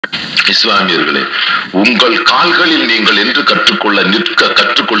இஸ்லாமியர்களே, உங்கள் கால்களில் நீங்கள் என்று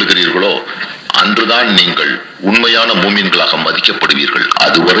கற்றுக்கொள்கிறீர்களோ அன்றுதான் நீங்கள் உண்மையான மூமின்களாக மதிக்கப்படுவீர்கள்.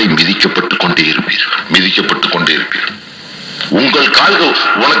 அதுவரை மிதிக்கப்பட்டுக் கொண்டே இருப்பீர்கள். உங்கள் கால்கள்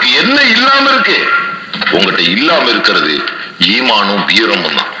உனக்கு என்ன இல்லாம இருக்கு? உங்ககிட்ட இல்லாம இருக்கிறது ஈமானும்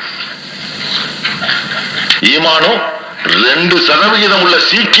வீரமும் தான். ஈமானும் 2% உள்ள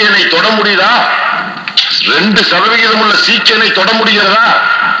சீக்கியனை தொட முடியுதா? 2% உள்ள சீக்கியனை தொட முடிகிறதா?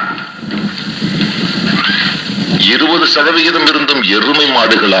 20% இருந்தும் எருமை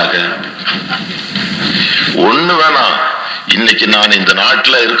மாடுகளாக ஒண்ணு வேணாம். இன்னைக்கு நான் இந்த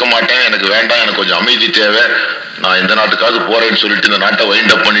நாட்டுல இருக்க மாட்டேன், எனக்கு வேண்டாம், எனக்கு கொஞ்சம் அமைதி தேவை, நான் இந்த நாட்டுக்காவது போறேன்னு சொல்லிட்டு இந்த நாட்டை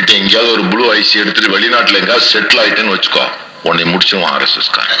வைண்ட் அப் பண்ணிட்டு எங்கேயாவது ஒரு ப்ளூ ஐசி எடுத்துட்டு வெளிநாட்டுல எங்கேயாவது செட்டில் ஆயிட்டேன்னு வச்சுக்கோ, உன்னை முடிச்சிருவான்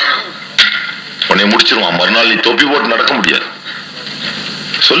ஆர்எஸ்எஸ் காரன், உன்னை முடிச்சிருவான். மறுநாள் நீ தொப்பி போட்டு நடக்க முடியாது.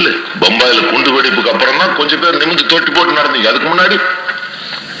 சொல்லு, பம்பாயில குண்டு வெடிப்புக்கு அப்புறம் தான் கொஞ்சம் பேர் நிமிந்து தொட்டி போட்டு நடந்தீங்க. அதுக்கு முன்னாடி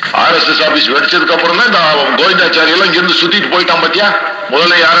ஆர்எஸ்எஸ் ஆபீஸ் வெடிச்சதுக்கு அப்புறம் தான் இந்த கோவிந்தாச்சாரி எல்லாம் இங்கிருந்து சுத்திட்டு போயிட்டான். பாத்தியா,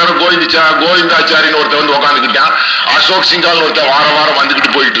 முதல்ல யாரும் கோவிந்தாச்சாரின்னு ஒருத்தர் வந்து உட்காந்துக்கிட்டான், அசோக் சிங்கால் ஒருத்தர் வாரம் வாரம் வந்துகிட்டு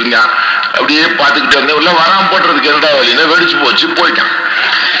போயிட்டு இருந்தான். அப்படியே பாத்துக்கிட்டு இருந்தேன். உள்ள வராம போட்டுறதுக்கு என்னடா வழின்னா வெடிச்சு போச்சு, போயிட்டான்.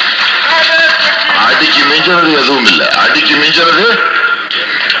 அடிக்கு மிஞ்சினது எதுவும் இல்லை. அடிக்கு மிஞ்சினது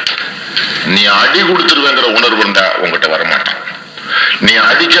நீ அடி கொடுத்துருவேங்கிற உணர்வு இருந்தா உங்ககிட்ட வரமாட்டான். நீ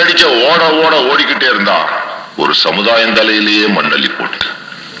அடிக்க ஓடிக்கிட்டே இருந்தா ஒரு சமுதாயம் தலையிலேயே மண்ணள்ளி போட்டு.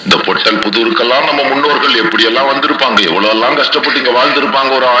 இந்த பொட்டல் புதூருக்கெல்லாம் நம்ம முன்னோர்கள் எப்படி எல்லாம் வந்திருப்பாங்க, எவ்வளவு எல்லாம் கஷ்டப்பட்டு இங்க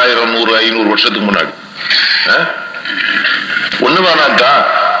வாழ்ந்திருப்பாங்க ஒரு 1000, 100, 500 வருஷத்துக்கு முன்னாடி. ஒண்ணு வேணாக்கா,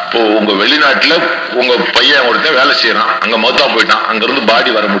 இப்போ உங்க வெளிநாட்டுல உங்க பையன் ஒருத்தன் வேலை செய்யறான், அங்க மௌத்தா போயிட்டான், அங்க இருந்து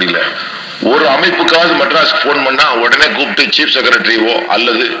பாடி வர முடியல. ஒரு அமைப்புக்காவது மெட்ராஸ்க்கு போன் பண்ணா உடனே கூப்பிட்டு சீஃப் செக்ரட்டரியோ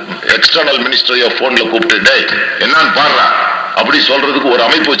அல்லது எக்ஸ்டர்னல் மினிஸ்டரையோ போன்ல கூப்பிட்டு டேய் என்னன்னு பாடுறா அப்படி சொல்றதுக்கு ஒரு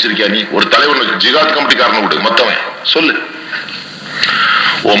அமைப்பு வச்சிருக்கியா? நீ ஒரு தலைவனுக்கு ஜிகாத் கமிட்டிக்காரனை விடு, மத்தவன் சொல்லு.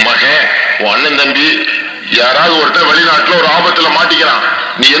 உன் மகன், உன் அண்ணன், தம்பி யாராவது ஒருத்தர் வெளிநாட்டுல ஒரு ஆபத்துல மாட்டிக்கிறான்,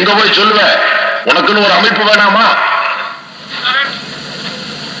 நீ எங்க போய் சொல்லுவ? உனக்குன்னு ஒரு அமைப்பு வேணாமா?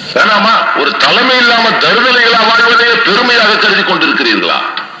 ஒரு தலைமை இல்லாம தருதலைகளா வாழ்வதையே பெருமையாக கருதி கொண்டிருக்கிறீர்களா?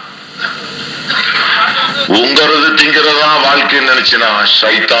 உங்கிறது திங்கிறதா வாழ்க்கைன்னு நினைச்சுனா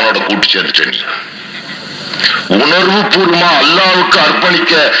சைத்தானோட கூட்டு சேர்ந்துட்ட. நீ உணர்வு பூர்வமா அல்லாஹ்வுக்கு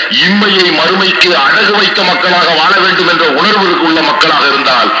அர்ப்பணிக்க, இம்மையை மறுமைக்கு அடகு வைத்த மக்களாக வாழ வேண்டும் என்ற உணர்வுக்கு உள்ள மக்களாக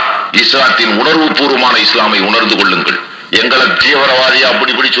இருந்தால் இஸ்லாத்தின் உணர்வு பூர்வமான இஸ்லாமை உணர்ந்து கொள்ளுங்கள். எங்களை தீவிரவாதி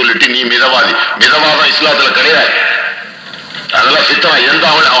அப்படி இப்படி சொல்லிட்டு நீ மிதவாதி. மிதவாதம் இஸ்லாத்துல கிடையாது. அதெல்லாம் சித்தமா எந்த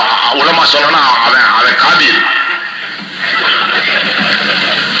உலமா சொல்லனா அவன் காபீர்.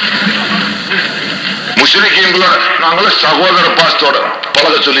 முஸ்லிம்களோட நாங்களும் சகோதர பாசத்தோட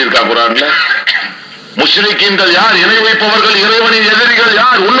பழக சொல்லி இருக்கா குர்ஆன்ல. முஸ்லிம்கள் யார்? இணை வைப்பவர்கள். இறைவனின் எதிரிகள்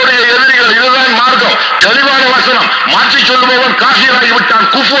யார்? உன்னுடைய எதிரிகள். இதுதான் மார்க்கம், தெளிவான வசனம். மாற்றி சொல்லுபவன் காஃபிராகி விட்டான்,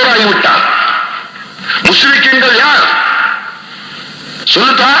 குஃபூராகி விட்டான். முஸ்லிம்கள் யார்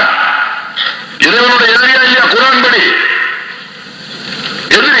சொல்லுதா? இறைவனுடைய எதிரியா இல்லையா? குர்ஆன் படி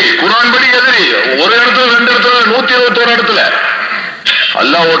எதிரி, குர்ஆன் படி எதிரி. ஒரு இடத்துல, 2 இடத்துல, 121 இடத்துல.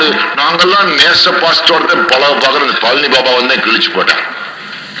 அல்லாஹ்வோடு நாங்கெல்லாம் நேச பாசத்தோட பழக பாக்குறது. பழனி பாபா வந்து கிழிச்சு போட்டான்.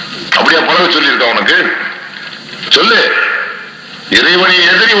 அப்படியா பழக சொல்லி இருக்க உனக்கு? சொல்லு. இறைவனின்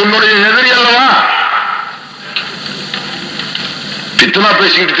எதிரி உன்னுடைய எதிரி அல்லவா? பித்னா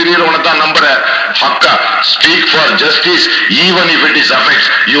பேசிக்கிட்டு தெரியறவனை தான் நம்புற. Hakka speak for justice even if it is affects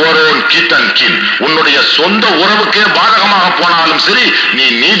your own கித் and கின். உன்னுடைய சொந்த உறவுக்கே பாதகமாக போனாலும் சரி, நீ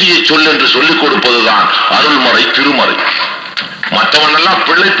நீதியை சொல் என்று சொல்லிக் கொடுப்பதுதான் அருள்மறை, திருமறை. மற்றவன் எல்லாம்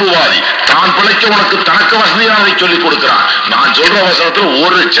பிழைப்புவாதி, தான் பிழைக்க உனக்கு தனக்கு வசதியானதை சொல்லிக் கொடுக்கிறான். நான் சொல்ற வசனத்துல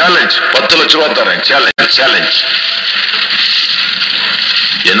ஒரு சேலஞ்ச், 10 லட்சம் ரூபாய் தரேன். சேலஞ்ச்.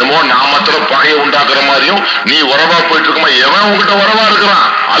 என்னமோ நான் மாத்திரம் பகையை உண்டாக்குற மாதிரியும் நீ உறவா போயிட்டு இருக்குமா? எவன் உங்ககிட்ட உறவா இருக்கிறான்?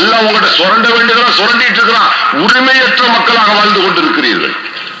 அல்லாஹ் உங்ககிட்ட சுரண்ட வேண்டியதெல்லாம் சுரண்டிட்டு இருக்கிறான். உரிமையற்ற மக்களாக வாழ்ந்து கொண்டிருக்கிறீர்கள்.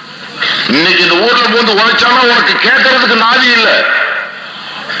 இன்னைக்கு இந்த ஊர்ல போந்து உழைச்சாலும் உனக்கு கேட்கறதுக்கு நாதி இல்லை.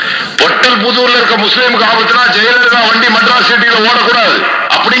 பொட்டல் புதூர்ல இருக்க முஸ்லீமுக்கு ஆபத்துனா ஜெயலலிதா வண்டி மெட்ராஸ் சிட்டியில ஓடக்கூடாது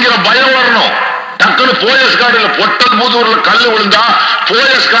அப்படிங்கிற பயம் வரணும். டக்குனு போயஸ் கார்டுல பொட்டல் புதூர்ல கல்லு விழுந்தா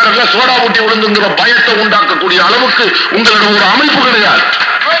போயஸ் கார்டுல சோடா ஊட்டி விழுந்துங்கிற பயத்தை உண்டாக்கக்கூடிய அளவுக்கு உங்களிடம் ஒரு அமைப்பு கிடையாது.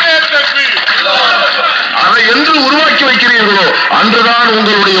 அதை என்று உருவாக்கி வைக்கிறீர்களோ அன்றுதான்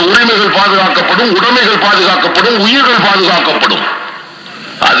உங்களுடைய உரிமைகள் பாதுகாக்கப்படும், உடைமைகள் பாதுகாக்கப்படும், உயிர்கள் பாதுகாக்கப்படும்.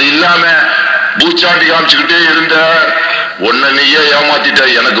 அது இல்லாம பூச்சாண்டி காமிச்சுக்கிட்டே இருந்த உன்னை நீயே ஏமாத்திட்ட,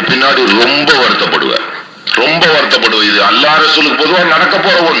 எனக்கு பின்னாடி ரொம்ப வருத்தப்படுவேன். இது அல்லாஹ் ரசூலுக்கு பொதுவா நடக்க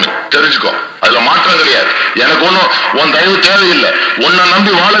போற ஒண்ணு, தெரிஞ்சுக்கோ. அதுல மாற்றம் கிடையாது. எனக்கு ஒண்ணும் உன் தயவு தேவையில்லை. உன்னை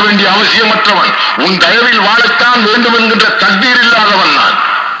நம்பி வாழ வேண்டிய அவசியமற்றவன். உன் தயவில் வாழத்தான் வேண்டும் என்கின்ற தக்தீர் இல்லாதவன் நான்.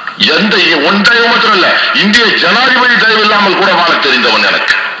 எந்த உன் தயவு மாத்திரம் இல்ல, இந்திய ஜனாதிபதி தயவு இல்லாமல் கூட வாழ தெரிந்தவன்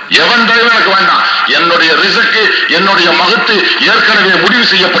எனக்கு. எவன் தயவும் எனக்கு வேண்டாம். என்னுடைய ரிசக்கு, என்னுடைய மகத்து ஏற்கனவே முடிவு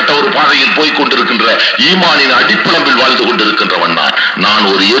செய்யப்பட்ட ஒரு பாதையில் போய் கொண்டிருக்கின்ற ஈமானின் அடிப்பிளம்பில் வாழ்ந்து கொண்டிருக்கின்றவன் நான்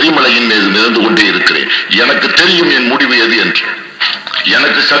ஒரு எரிமலையின் மீது மிதந்து கொண்டே இருக்கிறேன். எனக்கு தெரியும் என் முடிவு எது என்று.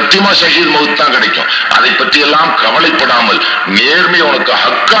 எனக்கு சத்தியமா ஷஹீத் மவுத் தான் கிடைக்கும். அதை பற்றி எல்லாம் கவலைப்படாமல் நேர்மை உனக்கு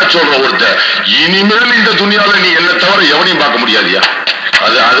ஹக்கா சொல்ற ஒருத்தர் இனிமேல் இந்த துணியால நீ என்ன தவிர எவனையும் பார்க்க முடியாதியா?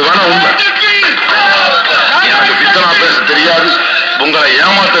 அது வேணா உண்மை. எனக்கு பித்தனா பேச தெரியாது, உங்களை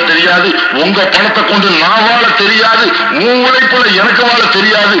ஏமாத்த தெரியாது, உங்க பணத்தை கொண்டு நான் வாழ தெரியாது, உன் உழைப்புல எனக்கு வாழ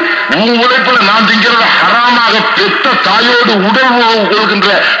தெரியாது, உன் உழைப்புல நான் திங்கிறத ஹராமாக பெத்த தாயோடு உடல் உறவு கொள்கின்ற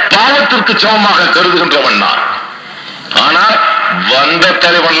பாவத்திற்கு சமமாக கருதுகின்றவன் நான். ஆனா வந்த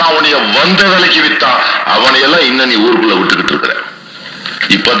தலைவன்லாம் உனைய வந்த வேலைக்கு வித்தான். அவனையெல்லாம் இன்னும் நீ ஊருக்குள்ள விட்டுக்கிட்டு இருக்கிற.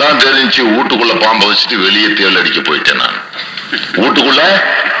 இப்பதான் தெரிஞ்சு வீட்டுக்குள்ள பாம்பை வச்சுட்டு வெளியே தேள் அடிக்க போயிட்டேன் நான். வீட்டுக்குள்ள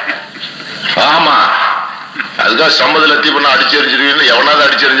ஆமா, அதுக்காக சம்மதில தீபம் அடிச்சு எரிஞ்சிருவீங்க. எவனாவது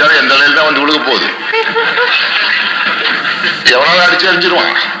அடிச்சு எரிஞ்சாலும் எந்த நிலையில தான் வந்து விழுக போகுது. எவனாவது அடிச்சு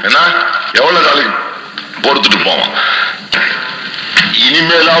எரிஞ்சிருவான். ஏன்னா எவ்வளவு நாளைக்கு பொறுத்துட்டு போவான்.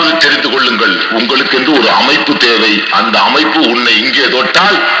 இனிமேலாவது தெரிந்து கொள்ளுங்கள், உங்களுக்கு என்று ஒரு அமைப்பு தேவை. அந்த அமைப்பு உன்னை இங்கே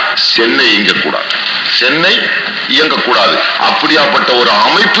தொட்டால் சென்னை இயங்கக்கூடாது, சென்னை இயங்கக்கூடாது. அப்படியாப்பட்ட ஒரு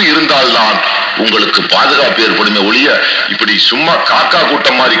அமைப்பு இருந்தால்தான் உங்களுக்கு பாதுகாப்பு ஏற்படுமே ஒழிய இப்படி சும்மா காக்கா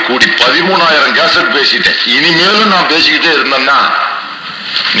கூட்டம் மாதிரி கூடி 13,000 கேசட் பேசிட்டேன். இனிமேலும் நான் பேசிக்கிட்டே இருந்தேன்னா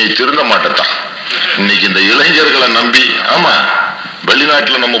நீ திருந்த மாட்டேதான். இன்னைக்கு இந்த இளைஞர்களை நம்பி, ஆமா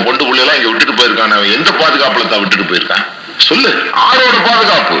வெளிநாட்டுல நம்ம பொண்டு பிள்ளைலாம் இங்க விட்டுட்டு போயிருக்கான். எந்த பாதுகாப்புல தான் விட்டுட்டு போயிருக்கான் சொல்லு? ஆரோட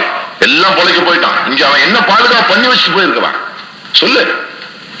பாதுகாப்பு எல்லாம் பொழைக்க போயிட்டான். இங்க அவன் என்ன பாதுகாப்பு பண்ணி வச்சுட்டு போயிருக்கிறான் சொல்லு?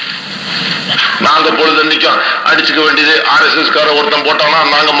 நாங்க பொழுதன்னைக்கும் அடிச்சுக்க வேண்டியது. RSS கார ஒருத்தன் போட்டானா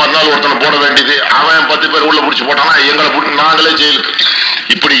நாங்க மறுநாள் ஒருத்தனை போட வேண்டியது. அவன் 10 பேர் உள்ள பிடிச்சு போட்டானா எங்களை போட்டு நாங்களே ஜெயிலுக்கு.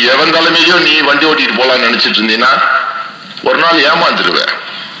 இப்படி எவன் தலைமையோ நீ வண்டி ஓட்டிட்டு போலான்னு நினைச்சிட்டு இருந்தீங்கன்னா ஒரு நாள் ஏமாந்துருவ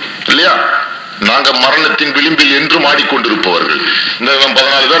இல்லையா? நாங்க மரணத்தின் விளிம்பில் என்று மாடிக்கொண்டிருப்பவர்கள். இந்த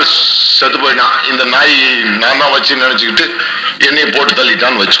 14 பேர் செத்து போயிட்டான், இந்த நாய் நான் தான் வச்சு நினைச்சுக்கிட்டு என்னைய போட்டு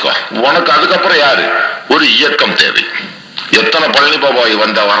தள்ளிட்டான்னு வச்சுக்கோ. உனக்கு அதுக்கப்புறம் யாரு? ஒரு இயக்கம் தேவை. எத்தனை பழனி பாபா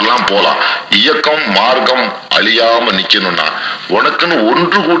வந்த வரலாம் போலாம். இயக்கம் மார்க்கம் அழியாம நிக்கணும்னா உனக்குன்னு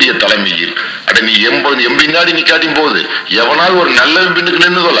ஒன்று கூடிய தலைமையில் அட நீ எம்பின்னாடி நிக்காட்டியும் போது எவனாவது ஒரு நல்ல பின்னுக்கு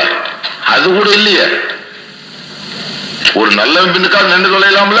நின்று தொலை. அது கூட இல்லையே, ஒரு நல்ல பின்னுக்காக நின்று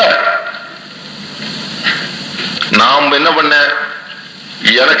தொலைலாம்ல. நாம் என்ன பண்ண,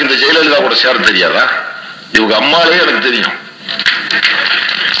 எனக்கு இந்த ஜெயலலிதா கூட சேர தெரியாதா? இவங்க அம்மாலே எனக்கு தெரியும்.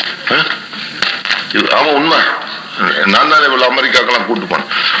 ஆமா உண்மை. நான் தான் இவளை அமெரிக்காக்கெல்லாம் கூட்டு போனேன்.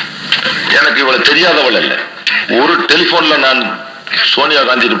 எனக்கு இவளை தெரியாதவள் இல்லை. ஒரு டெலிபோன்ல நான் சோனியா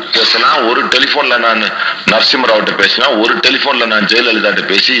காந்தி பேசினா, ஒரு டெலிபோன்ல நான் நரசிம்மராவ்கிட்ட பேசினா, ஒரு டெலிபோன்ல நான் ஜெயலலிதாட்ட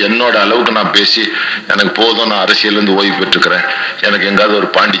பேசி என்னோட அளவுக்கு நான் பேசி எனக்கு போதும், நான் அரசியல் இருந்து ஓய்வு பெற்றுக்கிறேன், எனக்கு எங்காவது ஒரு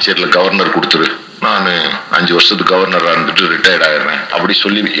பாண்டிச்சேரியில கவர்னர் கொடுத்துரு, நான் 5 வருஷத்துக்கு கவர்னரா இருந்துட்டு ரிட்டையர்ட் ஆயிடுறேன் அப்படி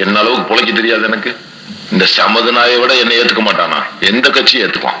சொல்லி என்ன அளவுக்கு பொழைக்க தெரியாது எனக்கு. இந்த சமது நாயை விட என்னை ஏத்துக்க மாட்டானா? எந்த கட்சியும்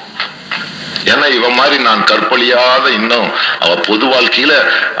ஏத்துக்குவான். ஏன்னா இவன் மாதிரி நான் கற்பழியாத இன்னும் அவ பொது வாழ்க்கையில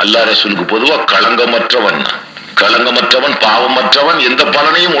அல்லாஹ் ரசூலுக்கு பொதுவா களங்கமற்றவன், களங்கமற்றவன், பாவமற்றவன், எந்த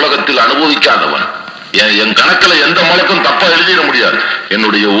பலனையும் உலகத்தில் அனுபவிக்காதவன். என் கணக்குல எந்த மலக்கும் தப்பா எழுதிட முடியாது.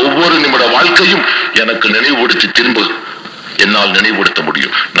 என்னுடைய ஒவ்வொரு நிமிட வாழ்க்கையும் எனக்கு நினைவுபடுத்தி திரும்ப என்னால் நினைவுபடுத்த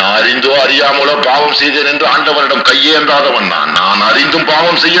முடியும். நான் அறிந்தோ அறியாமலோ பாவம் செய்தேன் என்று ஆண்டவனிடம் கையேந்தாதவன் நான் அறிந்தும்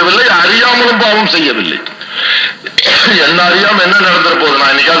பாவம் செய்யவில்லை, அறியாமலும் பாவம் செய்யவில்லை. என்ன அறியாம என்ன நடந்துற போது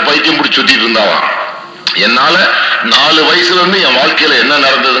நான் இன்னைக்காவது பைத்தியம் பிடிச்சி சுத்திட்டு இருந்தாவான். என்னால 4 வயசுல இருந்து என் வாழ்க்கையில என்ன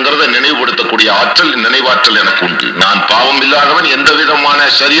நடந்ததுங்கிறத நினைவுபடுத்தக்கூடிய ஆற்றல், நினைவாற்றல் எனக்கு உண்டு. நான் பாவம் இல்லாதவன், எந்த விதமான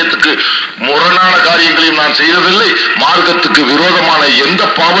சரியத்துக்கு முரணான காரியங்களையும் நான் செய்ததில்லை, மார்க்கத்துக்கு விரோதமான எந்த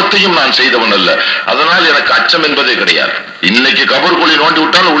பாவத்தையும் நான் செய்தவன் அல்ல. அதனால் எனக்கு அச்சம் என்பதே கிடையாது. இன்னைக்கு கபர்குழி நோண்டி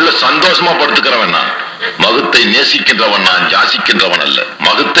விட்டாலும் உள்ள சந்தோஷமா படுத்துக்கிறவன் நான். மகத்தை நேசிக்கின்றவன் நான், யாசிக்கின்றவன் அல்ல.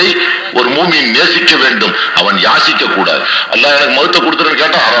 மகத்தை ஒரு மூமின் நேசிக்க வேண்டும், அவன் யாசிக்க கூடாது. அல்லாஹ் எனக்கு மகத்தை கொடுத்துருன்னு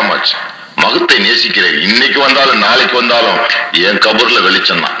கேட்டா ஆறாமாச்சு. மகத்தை நேசிக்கிறேன். இன்னைக்கு வந்தாலும் நாளைக்கு வந்தாலும் என் கபர்ல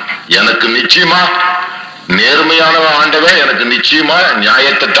வெளிச்சம் தான். எனக்கு நிச்சயமா நேர்மையான ஆண்டவன் எனக்கு நிச்சயமா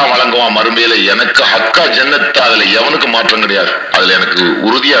நியாயத்தை தான் வழங்குவான் மறுமையில. எனக்கு ஹக்கா ஜன்னத்து, அதுல எவனுக்கு மாற்றம் கிடையாது. அதுல எனக்கு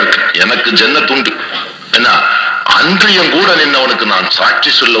உறுதியா இருக்கு. எனக்கு ஜன்னத்து உண்டு. என்ன அன்று என் கூட நின்னவனுக்கு நான்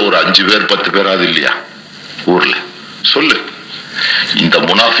சாட்சி சொல்ல ஒரு 5 பேர் 10 பேராது இல்லையா ஊர்ல சொல்லு. இந்த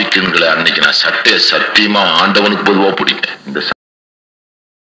முனாஃபிக்குகளை அன்னைக்கு நான் சத்தியமா ஆண்டவனுக்கு பொதுவா பிடிப்பேன். இந்த